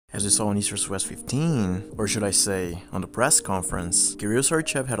As you saw on East vs. West 15, or should I say, on the press conference, Kirill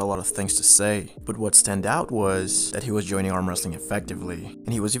Sarychev had a lot of things to say, but what stand out was that he was joining arm wrestling effectively,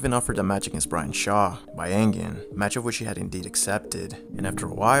 and he was even offered a match against Brian Shaw by Engin, match of which he had indeed accepted. And after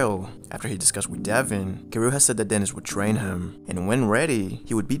a while, after he discussed with Devon, Kirill has said that Denis would train him, and when ready,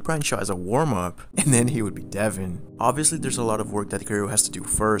 he would beat Brian Shaw as a warm-up, and then he would beat Devon. Obviously, there's a lot of work that Kirill has to do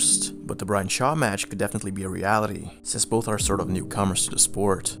first, but the Brian Shaw match could definitely be a reality, since both are sort of newcomers to the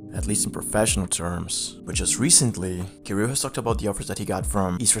sport, at least in professional terms. But just recently, Kirill has talked about the offers that he got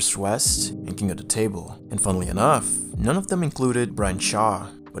from East vs. West and King of the Table, and funnily enough, none of them included Brian Shaw.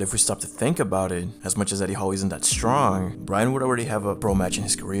 But if we stop to think about it, as much as Eddie Hall isn't that strong, Brian would already have a pro match in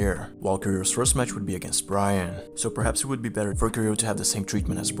his career, while Kirill's first match would be against Brian. So perhaps it would be better for Kirill to have the same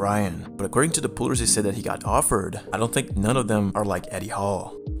treatment as Brian. But according to the pullers they said that he got offered, I don't think none of them are like Eddie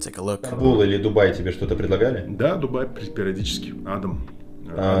Hall. Take a look. Стамбул или Дубай тебе что-то предлагали? Да, Дубай периодически.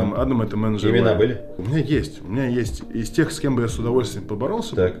 Адам это менеджер. Имена были? У меня есть. Из тех, с кем бы я с удовольствием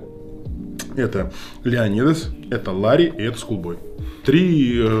поборолся. Так. Это Леонидас, это Ларри и это Скулбой.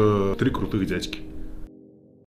 Три крутых дядьки.